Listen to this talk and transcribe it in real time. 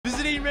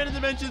18 random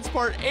dimensions,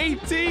 part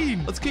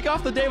 18. Let's kick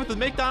off the day with the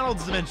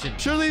McDonald's dimension.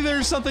 Surely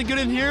there's something good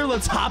in here.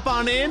 Let's hop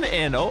on in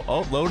and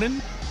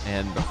loading.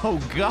 And oh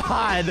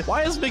god,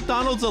 why is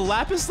McDonald's a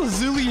lapis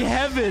lazuli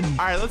heaven?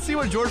 All right, let's see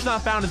what George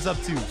Not Found is up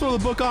to. Throw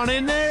the book on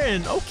in there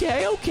and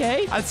okay.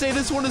 I'd say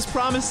this one is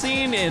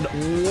promising and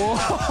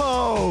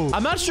whoa.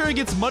 I'm not sure it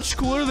gets much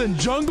cooler than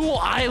Jungle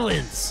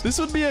Islands. This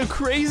would be a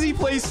crazy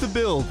place to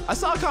build. I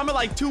saw a comment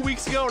like 2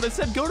 weeks ago and it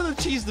said go to the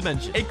cheese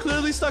dimension. It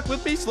clearly stuck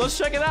with me, so let's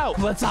check it out.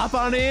 Let's hop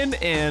on in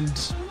and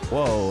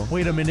whoa,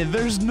 wait a minute,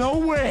 there's no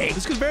way.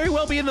 This could very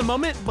well be in the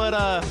moment, but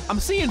I'm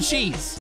seeing cheese.